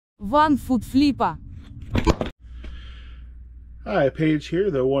One-foot-flipper. Hi, Paige here,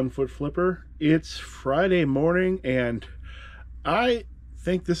 the 1-foot flipper. It's Friday morning, and I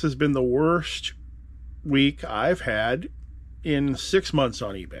think this has been the worst week I've had in 6 months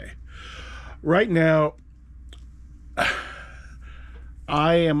on eBay. Right now,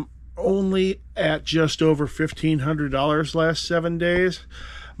 I am only at just over $1,500 last 7 days.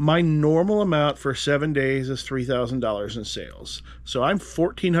 My normal amount for 7 days is $3,000 in sales. So I'm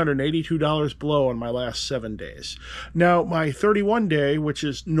 $1,482 below on my last 7 days. Now, my 31 day, which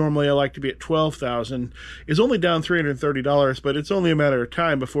is normally I like to be at $12,000, is only down $330, but it's only a matter of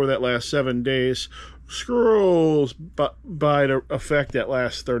time before that last 7 days scrolls by to affect that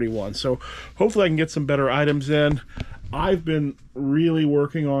last 31. So hopefully I can get some better items in. I've been really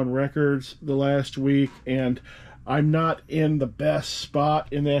working on records the last week, and I'm not in the best spot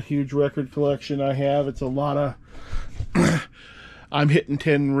in that huge record collection I have. It's a lot of I'm hitting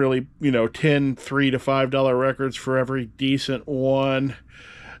 10 really, 10 $3 to $5 records for every decent one.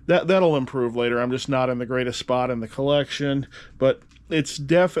 That'll improve later. I'm just not in the greatest spot in the collection, but it's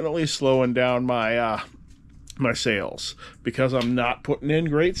definitely slowing down my my sales because I'm not putting in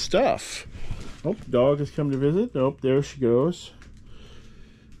great stuff. Oh, dog has come to visit. Nope, there she goes.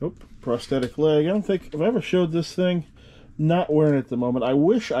 Nope, prosthetic leg. I don't think I've ever showed this thing. Not wearing it at the moment. I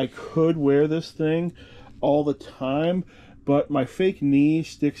wish I could wear this thing all the time, but my fake knee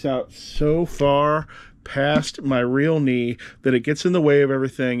sticks out so far past my real knee that it gets in the way of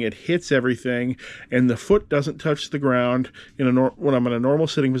everything. It hits everything, and the foot doesn't touch the ground when I'm in a normal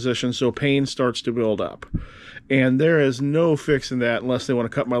sitting position, so pain starts to build up. And there is no fixing that unless they want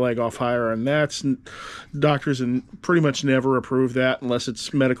to cut my leg off higher, and that's doctors and pretty much never approve that unless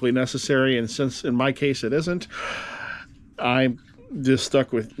it's medically necessary, and since in my case it isn't, I'm just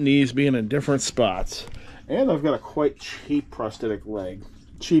stuck with knees being in different spots. And I've got a quite cheap prosthetic leg.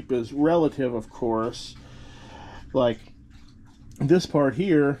 Cheap is relative, of course. Like this part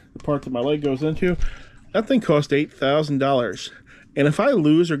here, the part that my leg goes into, that thing cost $8,000. And if I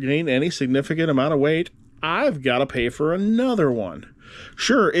lose or gain any significant amount of weight, I've got to pay for another one.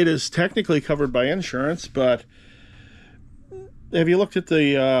 Sure, it is technically covered by insurance, but have you looked at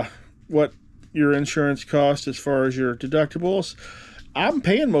the what your insurance costs as far as your deductibles? I'm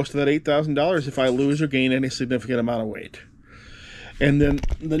paying most of that $8,000 if I lose or gain any significant amount of weight. And then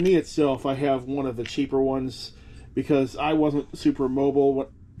the knee itself, I have one of the cheaper ones because I wasn't super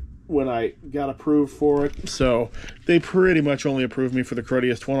mobile when I got approved for it. So they pretty much only approved me for the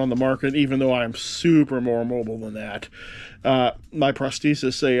cruddiest one on the market, even though I'm super more mobile than that. My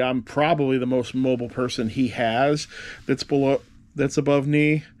prosthetists say I'm probably the most mobile person he has that's above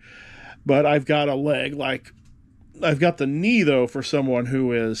knee. But I've got a leg I've got the knee, though, for someone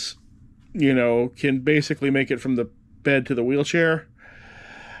who is, can basically make it from the bed to the wheelchair.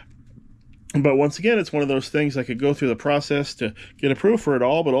 But once again, it's one of those things I could go through the process to get approved for it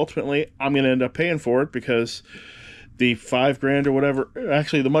all, but ultimately I'm going to end up paying for it because the $5,000 or whatever,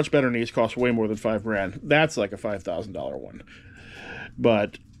 actually the much better knees cost way more than $5,000. That's like a $5,000 one.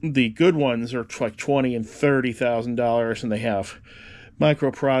 But the good ones are like $20,000 and $30,000, and they have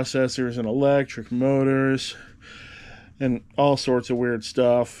microprocessors and electric motors and all sorts of weird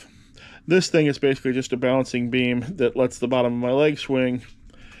stuff. This thing is basically just a balancing beam that lets the bottom of my leg swing,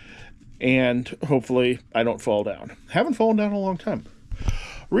 and hopefully I don't fall down. Haven't fallen down in a long time.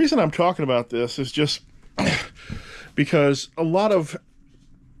 The reason I'm talking about this is just because a lot of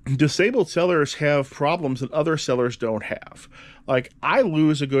disabled sellers have problems that other sellers don't have. Like, I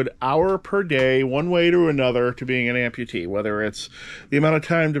lose a good hour per day, one way or another, to being an amputee, whether it's the amount of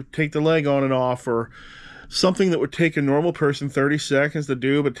time to take the leg on and off, or something that would take a normal person 30 seconds to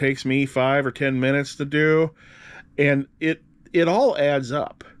do, but takes me 5 or 10 minutes to do. And it all adds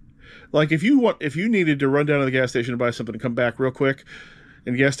up. Like, if you needed to run down to the gas station to buy something and come back real quick,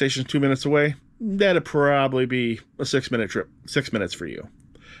 and the gas station's 2 minutes away, that'd probably be a 6-minute trip. 6 minutes for you.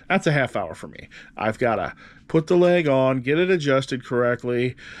 That's a half hour for me. I've got to put the leg on, get it adjusted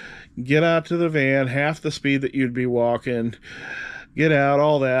correctly, get out to the van, half the speed that you'd be walking, get out,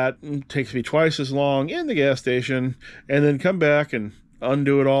 all that. It takes me twice as long in the gas station, and then come back and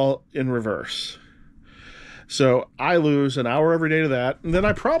undo it all in reverse. So I lose an hour every day to that, and then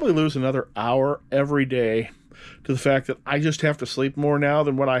I probably lose another hour every day to the fact that I just have to sleep more now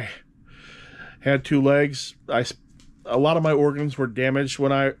than when I had 2 legs. A lot of my organs were damaged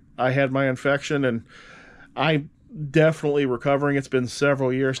when I had my infection, and I'm definitely recovering. It's been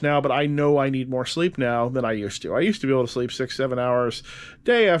several years now, but I know I need more sleep now than I used to. I used to be able to sleep 6-7 hours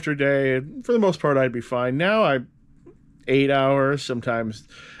day after day, and for the most part I'd be fine. Now 8 hours sometimes,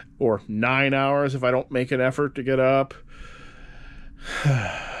 or 9 hours if I don't make an effort to get up.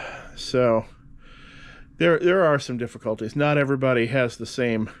 So there are some difficulties. Not everybody has the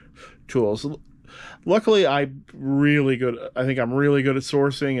same tools. Luckily, I'm really good. I think I'm really good at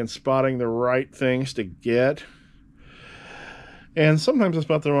sourcing and spotting the right things to get. And sometimes I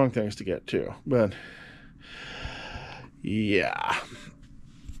spot the wrong things to get too. But yeah.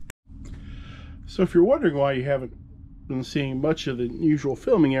 So if you're wondering why you haven't been seeing much of the usual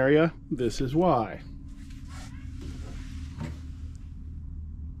filming area, this is why.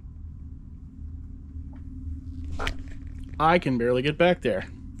 I can barely get back there.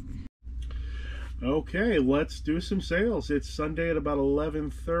 Okay, let's do some sales. It's Sunday at about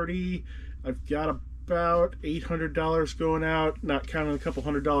 11:30. I've got about $800 going out, not counting a couple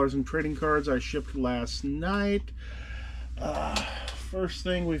 $100 in trading cards I shipped last night. First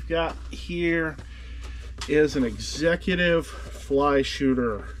thing we've got here is an executive fly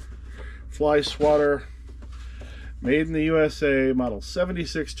shooter, fly swatter, made in the USA, model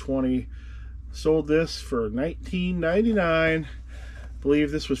 7620. Sold this for $19.99.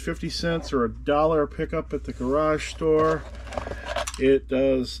 Believe this was 50 cents or $1 pickup at the garage store. It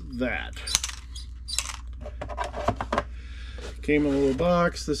does that. Came in a little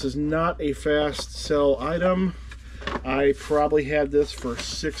box. This is not a fast sell item. I probably had this for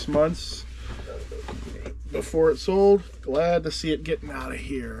 6 months before it sold. Glad to see it getting out of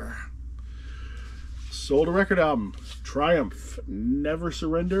here. Sold a record album, Triumph, Never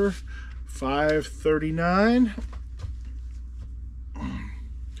Surrender, $5.39.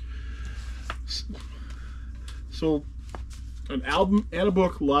 So an album and a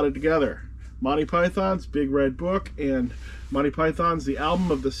book allotted together. Monty Python's Big Red Book and Monty Python's the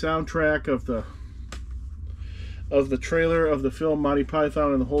album of the soundtrack of the trailer of the film Monty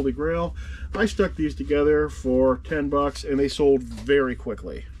Python and the Holy Grail. I stuck these together for 10 bucks and they sold very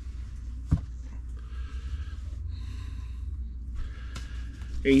quickly.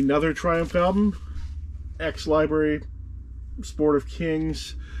 Another Triumph album, X Library, Sport of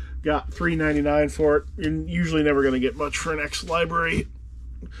Kings, got $3.99 for it. You're usually never going to get much for an X Library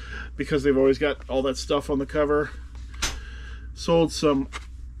because they've always got all that stuff on the cover. Sold some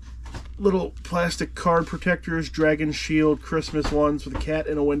little plastic card protectors, Dragon Shield Christmas ones with a cat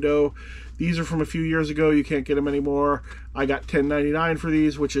in a window. These are from a few years ago. You can't get them anymore. I got $10.99 for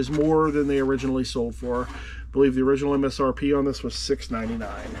these, which is more than they originally sold for. I believe the original MSRP on this was $6.99.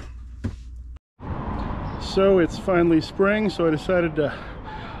 So it's finally spring, so I decided to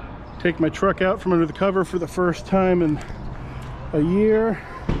take my truck out from under the cover for the first time in a year.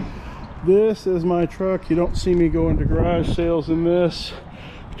 This is my truck. You don't see me go into garage sales in this.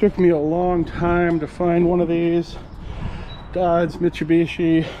 It took me a long time to find one of these. Dodge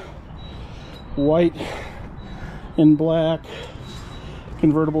Mitsubishi, white and black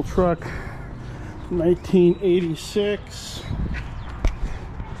convertible truck, 1986.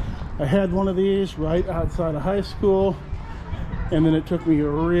 I had one of these right outside of high school, and then it took me a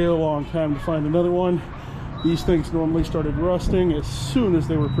real long time to find another one. These things normally started rusting as soon as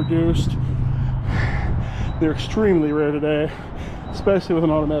they were produced. They're extremely rare today, especially with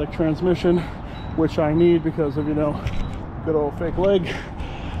an automatic transmission, which I need because of, you know, good old fake leg.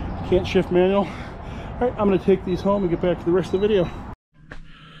 Can't shift manual. All right, I'm going to take these home and get back to the rest of the video.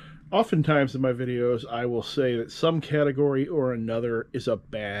 Oftentimes in my videos, I will say that some category or another is a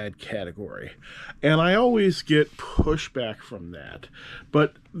bad category. And I always get pushback from that.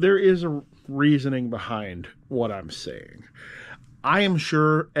 But there is a reasoning behind what I'm saying. I am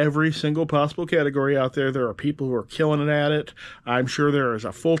sure every single possible category out there, there are people who are killing it at it. I'm sure there is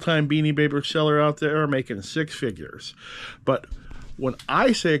a full-time Beanie Baby seller out there making 6 figures. But when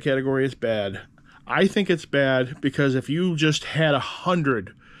I say a category is bad, I think it's bad because if you just had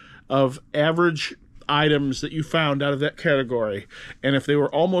 100 of average items that you found out of that category, and if they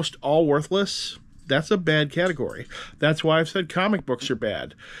were almost all worthless, that's a bad category. That's why I've said comic books are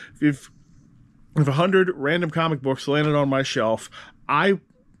bad. If 100 random comic books landed on my shelf, I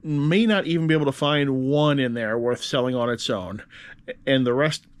may not even be able to find one in there worth selling on its own, and the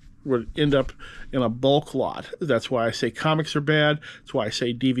rest would end up in a bulk lot. That's why I say comics are bad. That's why I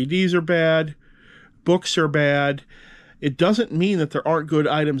say DVDs are bad. Books are bad. It doesn't mean that there aren't good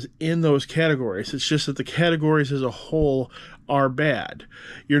items in those categories. It's just that the categories as a whole are bad.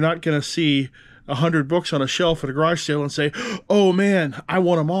 You're not going to see 100 books on a shelf at a garage sale and say, oh man, I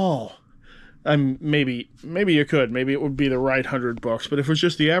want them all. Maybe you could. Maybe it would be the right 100 books. But if it was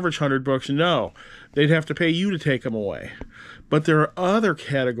just the average 100 books, no. They'd have to pay you to take them away. But there are other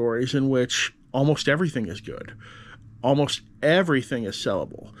categories in which almost everything is good. Almost everything is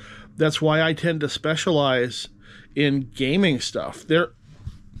sellable. That's why I tend to specialize in gaming stuff. There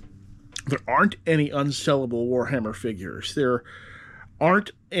aren't any unsellable Warhammer figures. There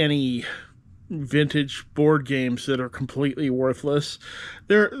aren't any vintage board games that are completely worthless.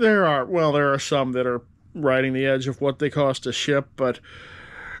 There are some that are riding the edge of what they cost to ship, but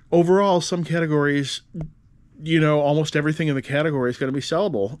overall, some categories, almost everything in the category is going to be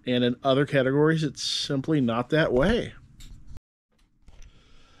sellable, and in other categories, it's simply not that way.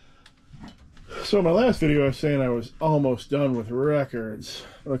 So in my last video, I was saying I was almost done with records.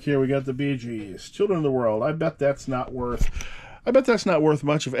 Look here, we got the Bee Gees, Children of the World. I bet that's not worth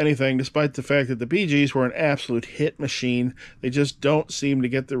much of anything, despite the fact that the Bee Gees were an absolute hit machine. They just don't seem to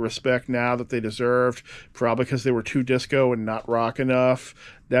get the respect now that they deserved, probably because they were too disco and not rock enough.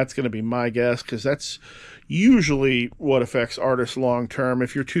 That's going to be my guess, because that's usually what affects artists long term.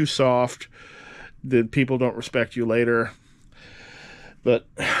 If you're too soft, then people don't respect you later. But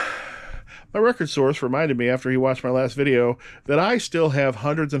my record source reminded me after he watched my last video that I still have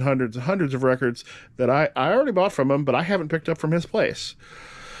hundreds and hundreds and hundreds of records that I already bought from him, but I haven't picked up from his place.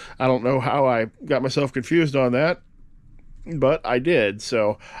 I don't know how I got myself confused on that, but I did.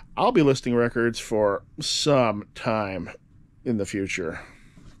 So I'll be listing records for some time in the future.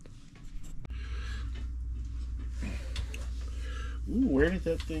 Ooh, where did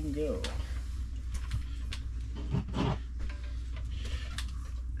that thing go?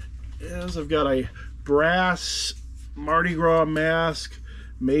 Yes, I've got a brass Mardi Gras mask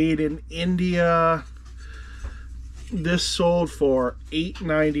made in India. This sold for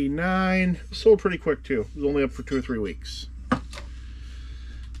 $8.99. Sold pretty quick too. It was only up for 2 or 3 weeks.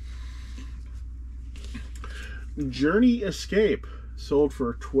 Journey Escape sold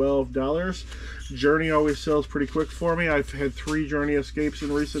for $12. Journey always sells pretty quick for me. I've had 3 Journey Escapes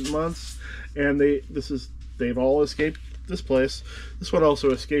in recent months, and they've all escaped this place. This one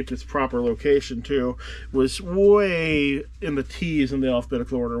also escaped its proper location too. It was way in the T's in the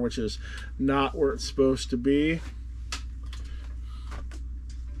alphabetical order, which is not where it's supposed to be.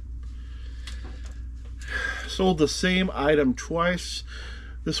 Sold the same item twice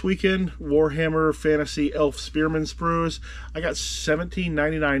this weekend. Warhammer Fantasy Elf Spearman Sprues. I got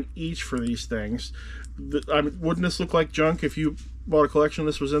 $17.99 each for these things. Wouldn't this look like junk if you bought a collection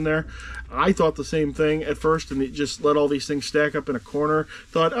this was in there? I thought the same thing at first, and it just let all these things stack up in a corner.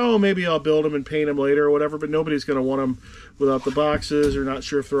 Thought, oh, maybe I'll build them and paint them later or whatever, but nobody's going to want them without the boxes, or not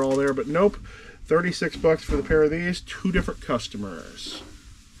sure if they're all there. But nope, $36 for the pair of these. 2 different customers.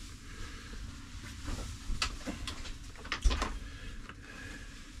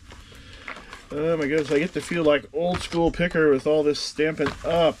 Oh my goodness, I get to feel like old school picker with all this Stampin'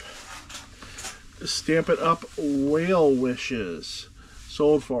 Up Whale Wishes.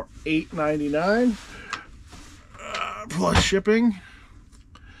 Sold for $8.99 plus shipping.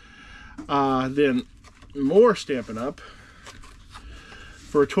 Then more Stampin' Up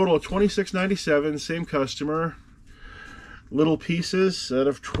for a total of $26.97. Same customer. Little pieces, set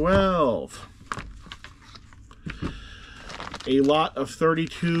of 12. A lot of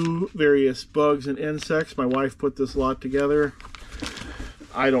 32 various bugs and insects. My wife put this lot together.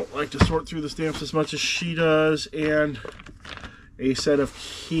 I don't like to sort through the stamps as much as she does. And a set of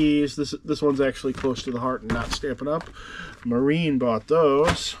keys. This one's actually close to the heart and not Stampin' Up. Maureen bought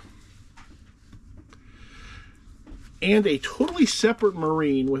those. And a totally separate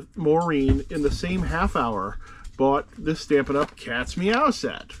Maureen in the same half hour bought this Stampin' Up Cat's Meow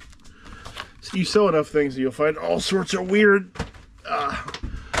set. So you sell enough things and you'll find all sorts of weird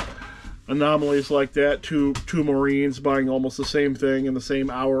anomalies like that. Two Marines buying almost the same thing in the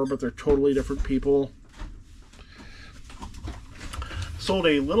same hour, but they're totally different people. Sold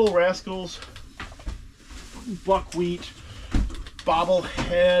a Little Rascals buckwheat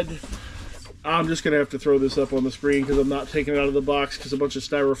bobblehead. I'm just going to have to throw this up on the screen because I'm not taking it out of the box because a bunch of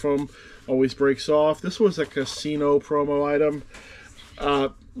styrofoam always breaks off. This was a casino promo item.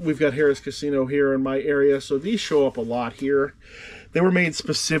 We've got Harris Casino here in my area, so these show up a lot here. They were made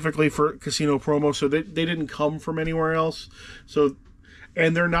specifically for casino promo, so they didn't come from anywhere else. So,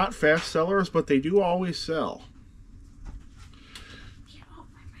 and they're not fast sellers, but they do always sell.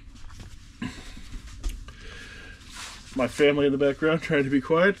 My family in the background trying to be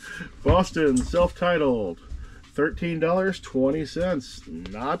quiet. Boston, self-titled,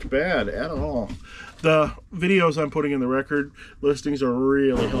 $13.20. Not bad at all. The videos I'm putting in the record listings are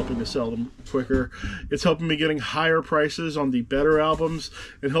really helping to sell them quicker. It's helping me getting higher prices on the better albums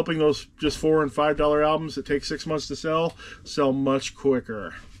and helping those just $4 and $5 albums that take 6 months to sell much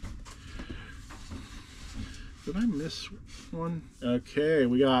quicker. Did I miss one? Okay,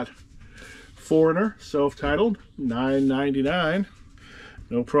 we got Foreigner, self-titled, $9.99.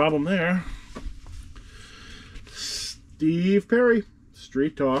 No problem there. Steve Perry,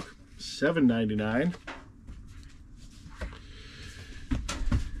 Street Talk, $7.99.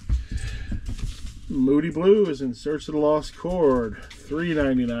 Moody Blues in Search of the Lost Chord,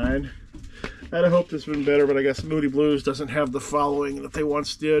 $3.99. I'd have hoped this would have been better, but I guess Moody Blues doesn't have the following that they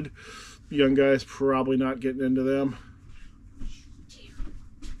once did. Young guys probably not getting into them.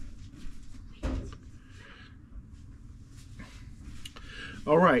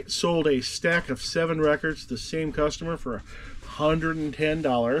 All right, sold a stack of 7 records to the same customer for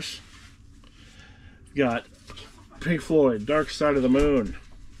 $110. Got Pink Floyd, Dark Side of the Moon.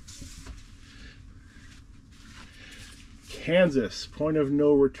 Kansas, Point of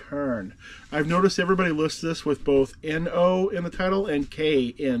No Return. I've noticed everybody lists this with both N-O in the title and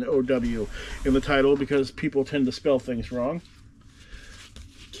K-N-O-W in the title because people tend to spell things wrong.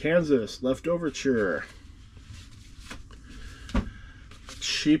 Kansas, Leftoverture.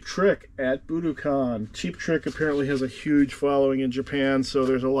 Cheap Trick at Budokan. Cheap Trick apparently has a huge following in Japan, so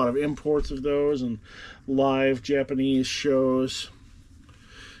there's a lot of imports of those and live Japanese shows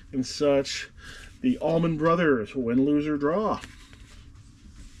and such. The Allman Brothers, Win, Lose, or Draw.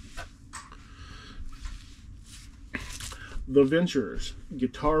 The Ventures,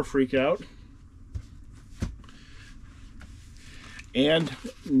 Guitar Freak Out. And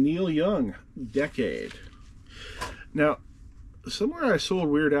Neil Young, Decade. Now, somewhere I sold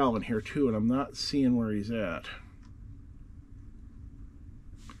Weird Al in here too, and I'm not seeing where he's at.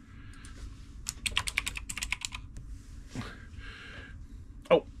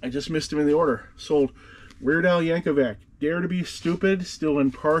 Oh, I just missed him in the order. Sold Weird Al Yankovic, Dare to Be Stupid, still in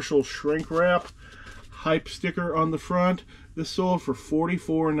partial shrink wrap. Hype sticker on the front. This sold for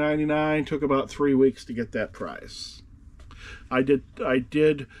 $44.99. Took about 3 weeks to get that price. I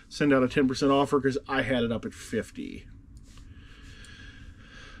did send out a 10% offer because I had it up at $50.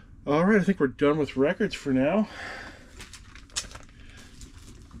 All right, I think we're done with records for now.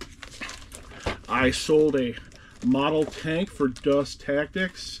 I sold a model tank for Dust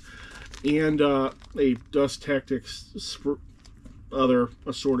Tactics and a Dust Tactics other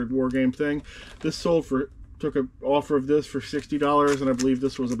assorted war game thing. This sold for, took an offer of this for $60, and I believe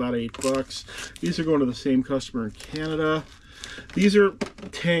this was about $8. These are going to the same customer in Canada. These are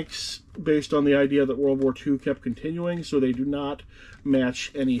tanks based on the idea that World War II kept continuing, so they do not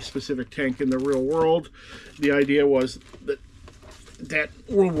match any specific tank in the real world. The idea was that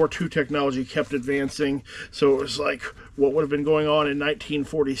World War II technology kept advancing, so it was like what would have been going on in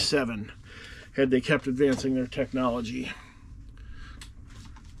 1947 had they kept advancing their technology.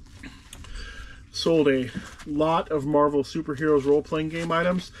 Sold a lot of Marvel Superheroes role-playing game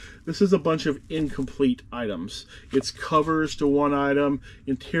items. This is a bunch of incomplete items. It's covers to one item,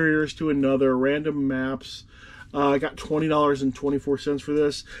 interiors to another, random maps. I got $20.24 for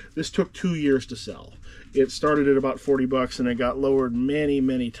this. This took 2 years to sell. It started at about $40 and it got lowered many,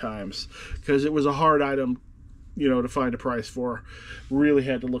 many times because it was a hard item, you know, to find a price for. Really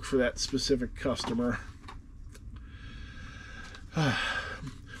had to look for that specific customer.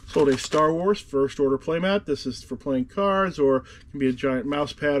 Sold a Star Wars First Order playmat. This is for playing cards, or can be a giant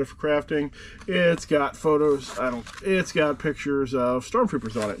mouse pad for crafting. It's got photos. It's got pictures of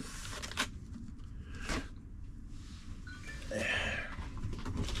stormtroopers on it.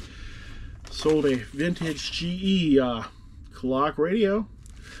 Sold a vintage GE clock radio,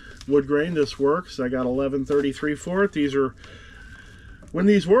 wood grain. This works. I got 1133 for it. These are, when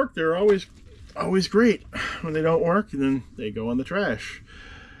these work, they're always great. When they don't work, then they go in the trash.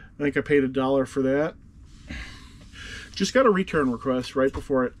 I think I paid $1 for that. Just got a return request right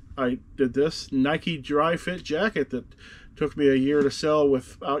before I did this. Nike dry fit jacket that took me a year to sell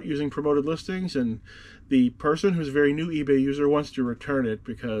without using promoted listings, and the person, who's a very new eBay user, wants to return it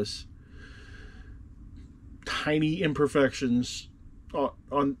because tiny imperfections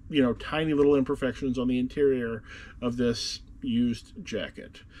on tiny little imperfections on the interior of this used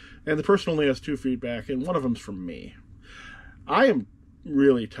jacket. And the person only has 2 feedback, and one of them's from me. I am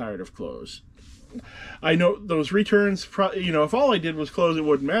really tired of clothes. I know those returns, if all I did was clothes, it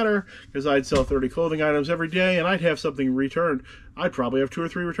wouldn't matter because I'd sell 30 clothing items every day and I'd have something returned. I'd probably have 2 or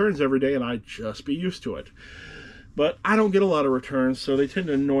 3 returns every day and I'd just be used to it. But I don't get a lot of returns, so they tend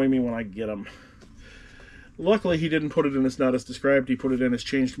to annoy me when I get them. Luckily, he didn't put it in as not as described. He put it in as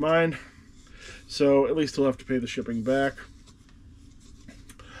changed mind. So at least he'll have to pay the shipping back.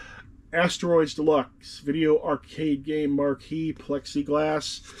 Asteroids Deluxe video arcade game marquee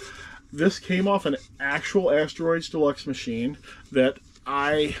plexiglass. This came off an actual Asteroids Deluxe machine that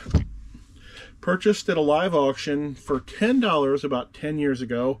I purchased at a live auction for $10 about 10 years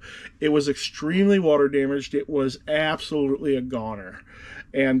ago. It was extremely water damaged. It was absolutely a goner.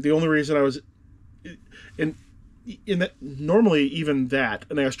 And the only reason I was in that, normally even that,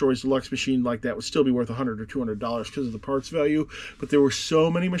 an Asteroids Deluxe machine like that would still be worth $100 or $200 because of the parts value. But there were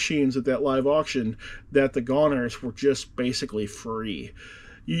so many machines at that live auction that the goners were just basically free.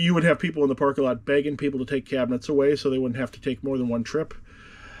 You would have people in the parking lot begging people to take cabinets away so they wouldn't have to take more than one trip.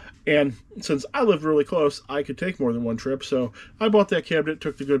 And since I lived really close, I could take more than one trip. So I bought that cabinet,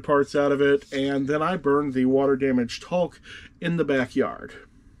 took the good parts out of it, and then I burned the water-damaged Hulk in the backyard.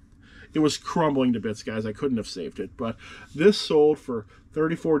 It was crumbling to bits, guys. I couldn't have saved it. But this sold for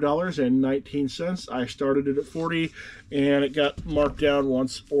 $34.19. I started it at $40, and it got marked down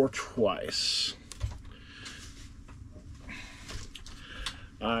once or twice.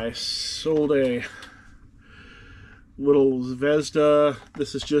 I sold a little Zvezda.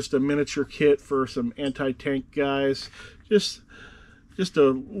 This is just a miniature kit for some anti-tank guys. Just a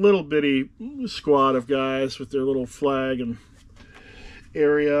little bitty squad of guys with their little flag and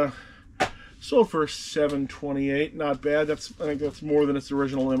area. Sold for $7.28. Not bad. I think that's more than its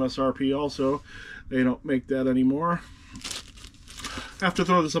original MSRP also. They don't make that anymore. I have to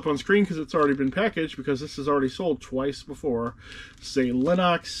throw this up on screen because it's already been packaged, because this is already sold twice before. It's a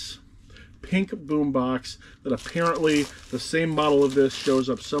Lennox pink boombox that apparently the same model of this shows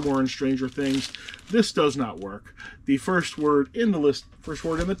up somewhere in Stranger Things. This does not work. The first word in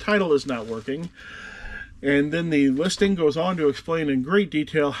the title is not working. And then the listing goes on to explain in great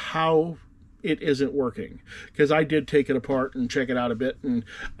detail how it isn't working, because I did take it apart and check it out a bit, and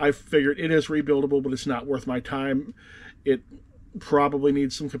I figured it is rebuildable, but it's not worth my time. It probably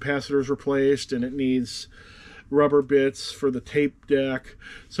needs some capacitors replaced, and it needs rubber bits for the tape deck.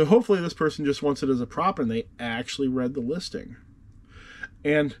 So hopefully this person just wants it as a prop and they actually read the listing.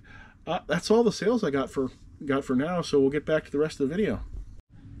 And that's all the sales I got for now, so we'll get back to the rest of the video.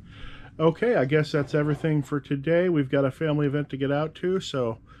 Okay, I guess that's everything for today. We've got a family event to get out to,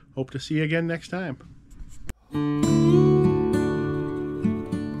 so hope to see you again next time.